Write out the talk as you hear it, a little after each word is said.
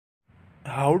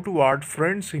How to add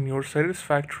friends in your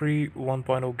Satisfactory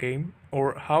 1.0 game,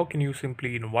 or how can you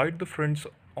simply invite the friends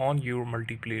on your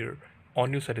multiplayer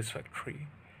on your Satisfactory.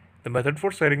 The method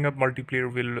for setting up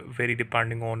multiplayer will vary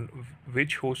depending on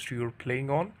which host you're playing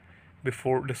on.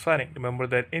 Before deciding, remember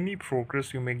that any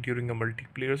progress you make during a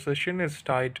multiplayer session is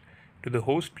tied to the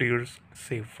host player's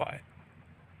save file.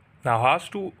 Now, how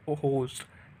to host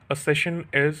a session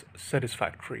is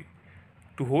Satisfactory.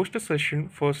 To host a session,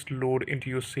 first load into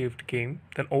your saved game,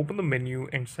 then open the menu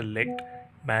and select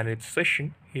Manage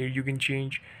Session. Here you can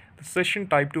change the session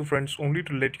type to friends only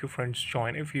to let your friends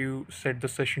join. If you set the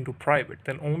session to private,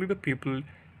 then only the people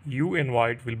you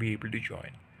invite will be able to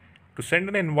join. To send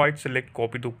an invite, select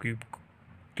Copy the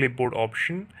clipboard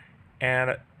option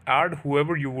and add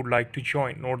whoever you would like to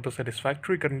join. Note the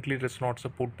Satisfactory currently does not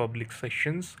support public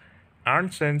sessions,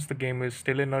 and since the game is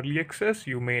still in early access,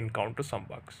 you may encounter some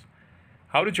bugs.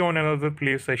 How to join another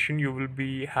play session? You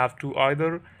will have to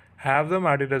either have them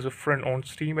added as a friend on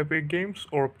Steam Epic Games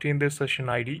or obtain their session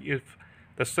ID. If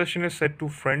the session is set to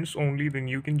friends only, then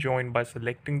you can join by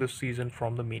selecting the season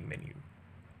from the main menu.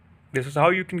 This is how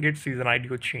you can get season ID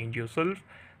or change yourself.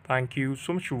 Thank you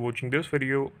so much for watching this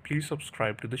video. Please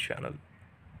subscribe to the channel.